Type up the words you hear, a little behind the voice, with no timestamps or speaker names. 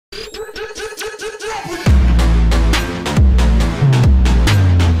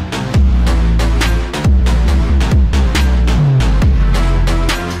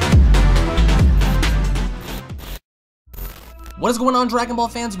What is going on, Dragon Ball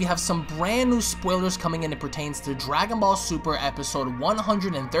fans? We have some brand new spoilers coming in. It pertains to Dragon Ball Super episode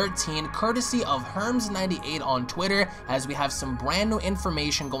 113, courtesy of Herms98 on Twitter, as we have some brand new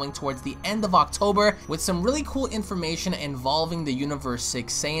information going towards the end of October with some really cool information involving the Universe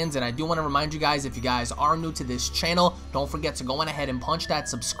 6 Saiyans. And I do want to remind you guys, if you guys are new to this channel, don't forget to go on ahead and punch that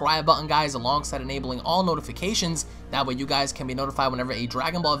subscribe button, guys, alongside enabling all notifications. That way you guys can be notified whenever a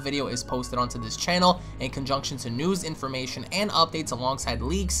Dragon Ball video is posted onto this channel, in conjunction to news, information, and updates alongside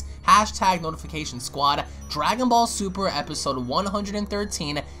leaks. Hashtag notification squad. Dragon Ball Super episode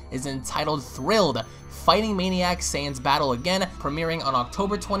 113 is entitled Thrilled. Fighting Maniac Saiyans Battle Again, premiering on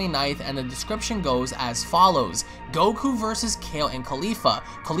October 29th, and the description goes as follows. Goku versus Kale and KALIFLA.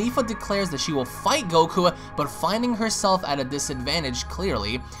 KALIFLA declares that she will fight Goku, but finding herself at a disadvantage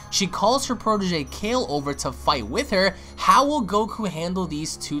clearly, she calls her protege Kale over to fight with her. How will Goku handle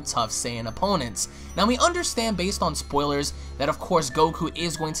these two tough Saiyan opponents? Now, we understand based on spoilers that of course Goku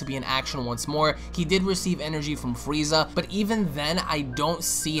is going to be in action once more. He did receive energy from Frieza, but even then I don't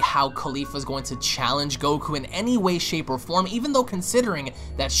see how KALIFLA is going to challenge Goku in any way, shape, or form, even though considering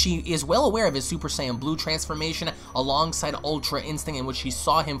that she is well aware of his Super Saiyan Blue transformation alongside Ultra Instinct, in which she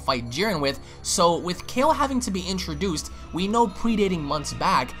saw him fight Jiren with. So with Kale having to be introduced, we know predating months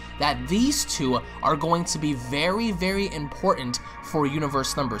back that these two are going to be very, very important for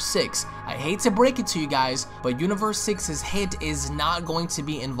Universe number 6. I hate to break it to you guys, but Universe 6's hit is not going to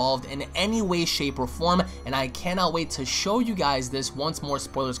be involved in any way, shape, or form, and I cannot wait to show you guys this once more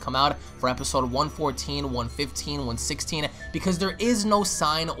spoilers come out for episode 114, 115, 116, because there is no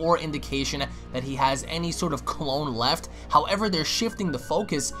sign or indication that he has any sort of clone left. However, they're shifting the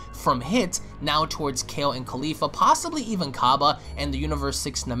focus from Hit now towards Kale and KALIFLA, possibly even CABBA and the Universe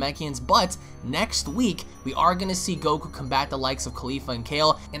 6 Namekians. But next week, we are going to see Goku combat the likes of KALIFLA and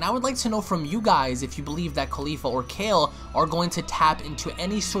Kale, and I would like to know from you guys if you believe that KALIFLA or Kale are going to tap into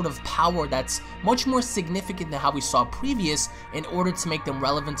any sort of power that's much more significant than how we saw previous, in order to make them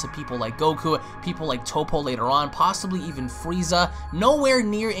relevant to people like Goku, people like Topo later on, possibly even Frieza. Nowhere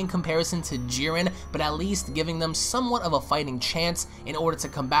near in comparison to Jiren, but at least giving them somewhat of a fighting chance in order to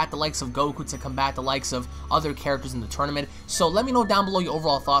combat the likes of Goku, to combat the likes of other characters in the tournament. So let me know down below your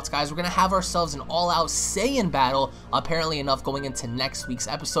overall thoughts, guys. We're going to have ourselves an all-out Saiyan battle, apparently enough, going into next week's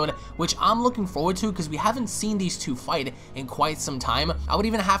episode, which I'm looking forward to because we haven't seen these two fight in quite some time. I would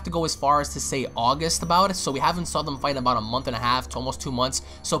even have to go as far as to say August about it, so we haven't saw them fight in about a month and a half to almost 2 months.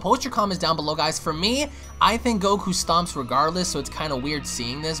 So post your comments down below, guys. For me, I think Goku stomps regardless, so it's kind of weird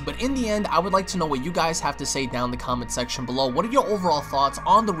seeing this, but in the end, I would like to know what you guys have to say down in the comment section below. What are your overall thoughts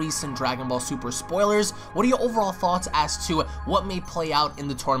on the recent Dragon Ball Super spoilers? What are your overall thoughts as to what may play out in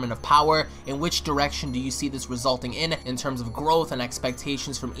the Tournament of Power? In which direction do you see this resulting in terms of growth and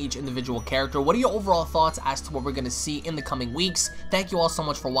expectations from each individual character? What are your overall thoughts as to what we're going to see in the coming weeks? Thank you all so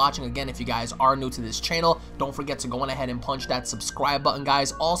much for watching. Again, if you guys are new to this channel, don't forget to go on ahead and punch that subscribe button,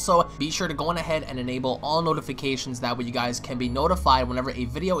 guys. Also, be sure to go on ahead and enable all notifications. That way you guys can be notified whenever a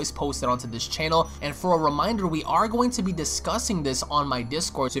video is posted onto this channel. And for a reminder, we are going to be discussing this on my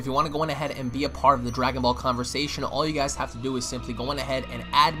Discord, so if you want to go on ahead and be a part of the Dragon Ball conversation, all you guys have to do is simply go on ahead and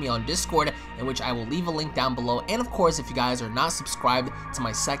add me on Discord, in which I will leave a link down below. And of course, if you guys are not subscribed to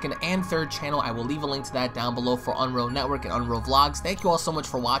my second and third channel, I will leave a link to that down below for Unreal Network and Unreal Vlogs. Thank you all so much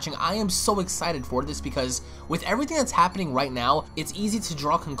for watching. I am so excited for this because with everything that's happening right now, it's easy to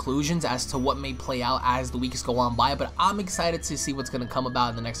draw conclusions as to what may play out as the weeks go on by, but I'm excited to see what's going to come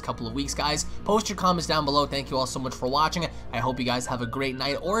about in the next couple of weeks, guys. Post your comments down below. Thank you all so much for watching. I hope you guys have a great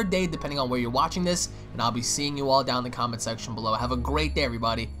night or day, depending on where you're watching this, and I'll be seeing you all down in the comment section below. Have a great day,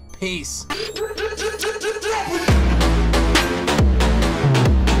 everybody. Peace.